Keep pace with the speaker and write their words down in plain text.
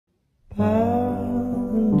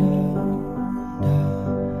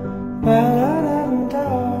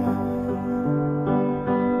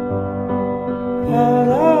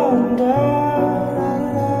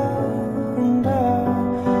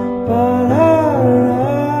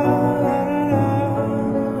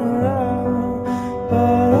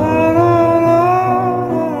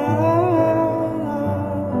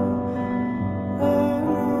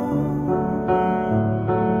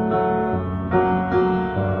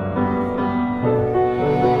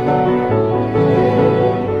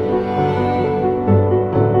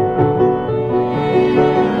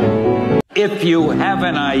if you have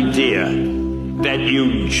an idea that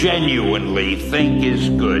you genuinely think is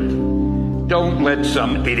good, don't let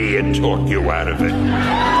some idiot talk you out of it.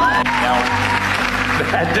 Now,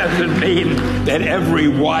 that doesn't mean that every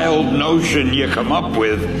wild notion you come up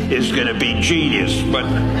with is going to be genius, but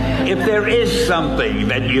if there is something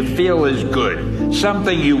that you feel is good,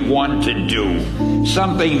 something you want to do,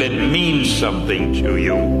 something that means something to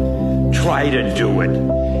you, try to do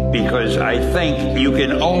it, because I think you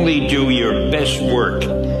can only do your best work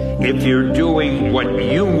if you're doing what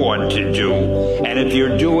you want to do, and if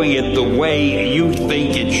you're doing it the way you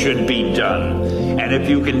think it should be done, and if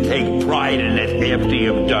you can take pride in it after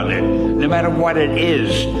you've done it, no matter what it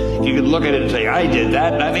is, you can look at it and say, I did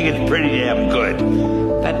that, and I think it's pretty damn good.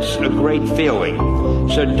 That's a great feeling.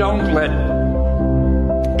 So don't let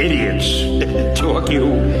idiots talk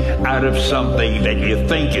you out of something that you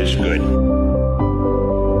think is good.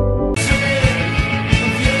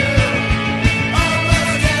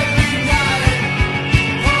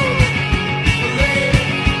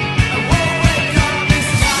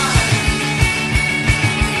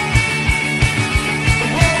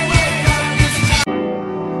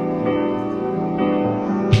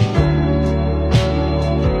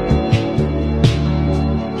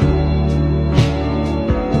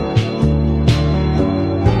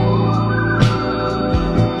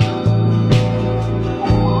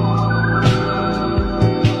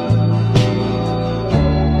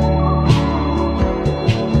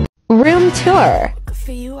 Room tour. Good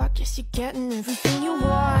for you, I guess you're getting everything you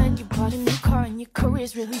want. You bought a new car and your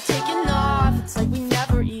career's really taking off. It's like we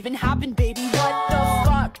never even happened, baby. What the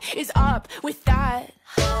fuck is up with that?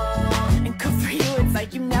 And good for you, it's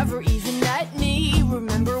like you never even met me.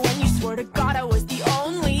 Remember when you swore to God I was the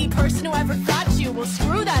only person who ever got you? Well,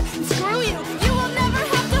 screw that and screw you. You will never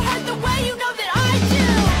have to hurt the way you know that I do.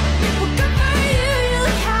 Well, good for you, you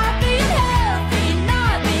look happy and healthy.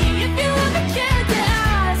 Not me, if you have a kid to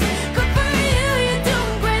ask. Good for you, you're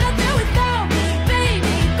doing great out there without me.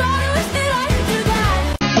 Baby, gotta wish that I could do that.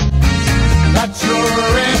 That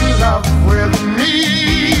you're in love with me.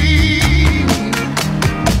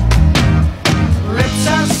 Lips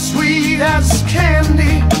as sweet as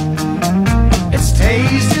candy. Its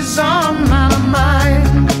taste is on my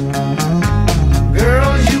mind.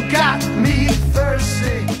 Girl, you got me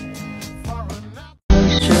thirsty for another.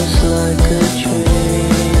 It's just like a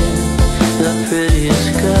dream, the prettiest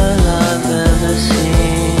girl I've ever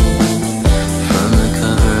seen, from the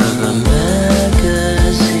cover of a magazine,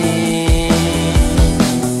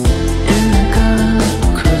 in the car,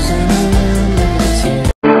 cruising around with you.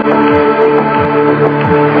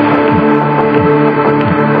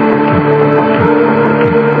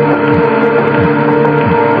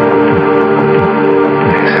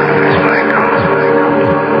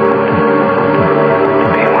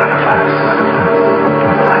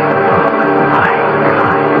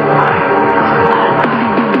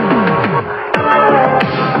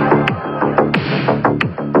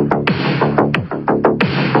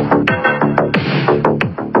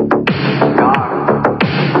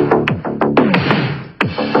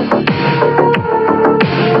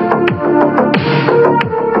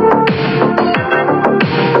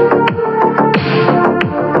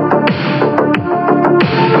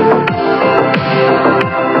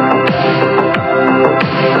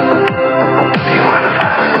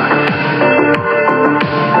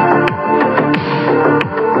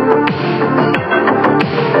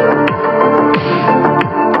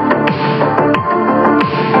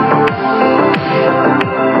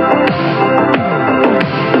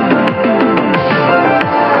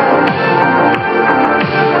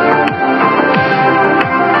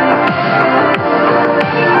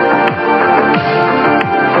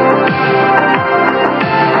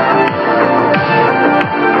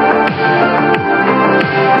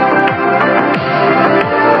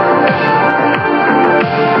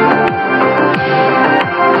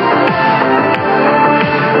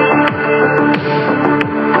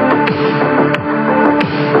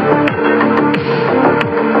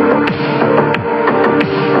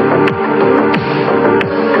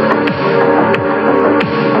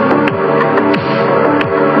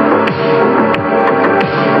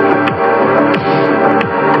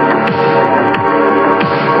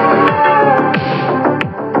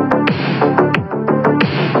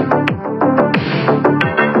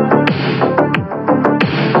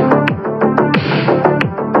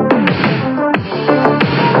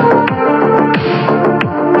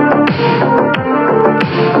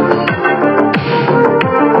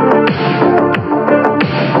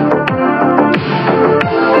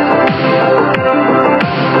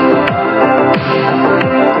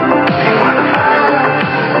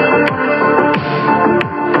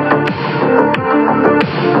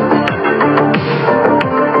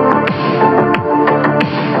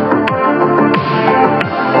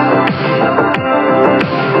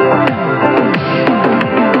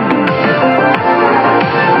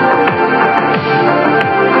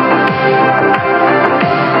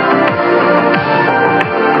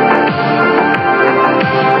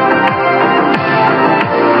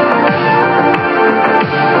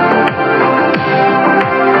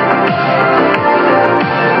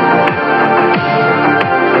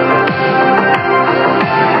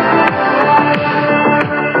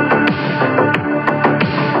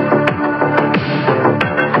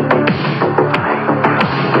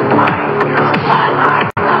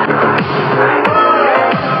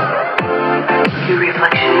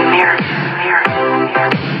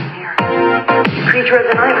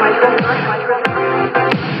 other night, Michael.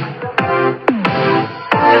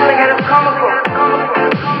 Just like out of comic book.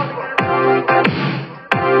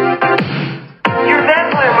 You're a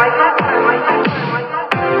vampire, Michael.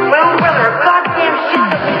 Well, brother, a goddamn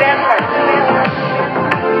shit-sucking vampire.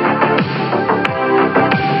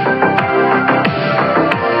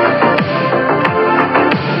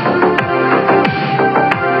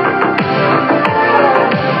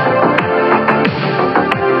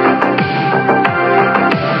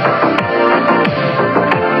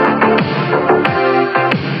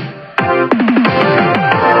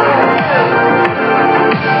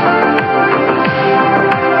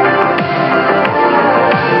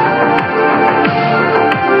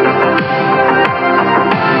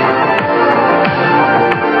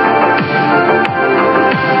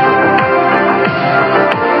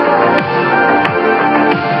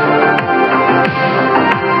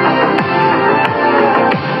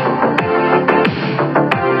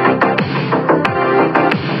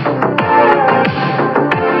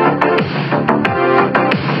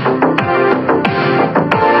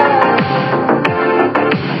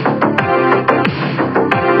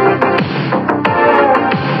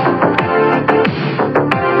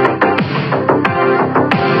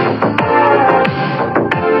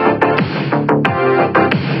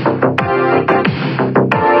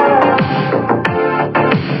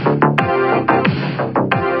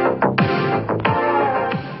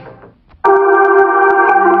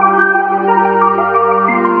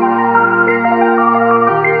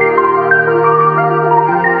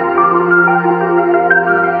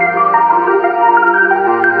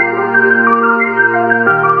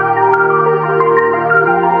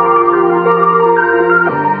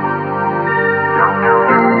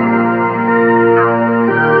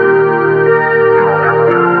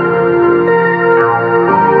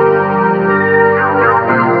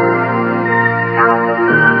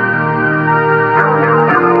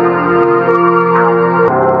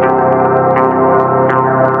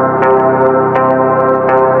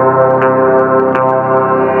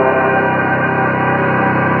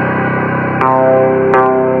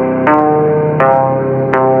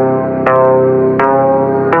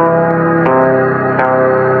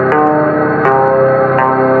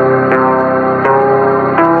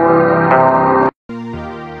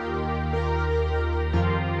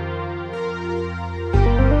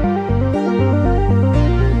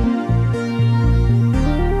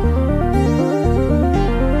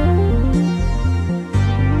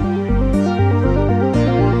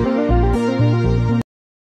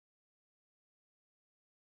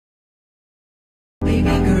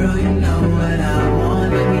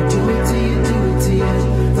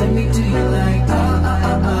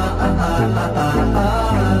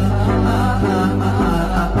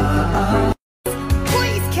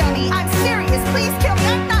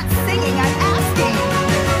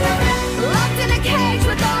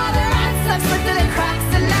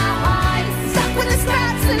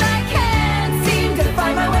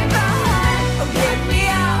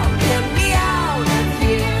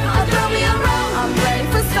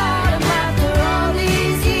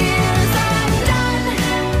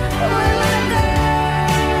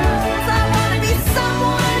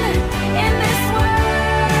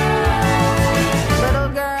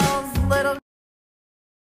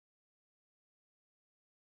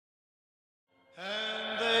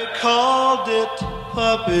 Called it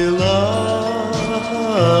puppy love.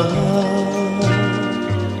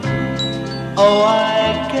 Oh,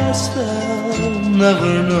 I guess they'll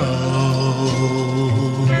never know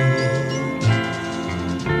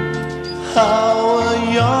how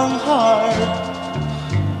a young heart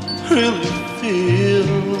really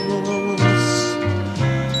feels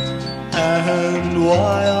and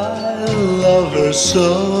why I love her so.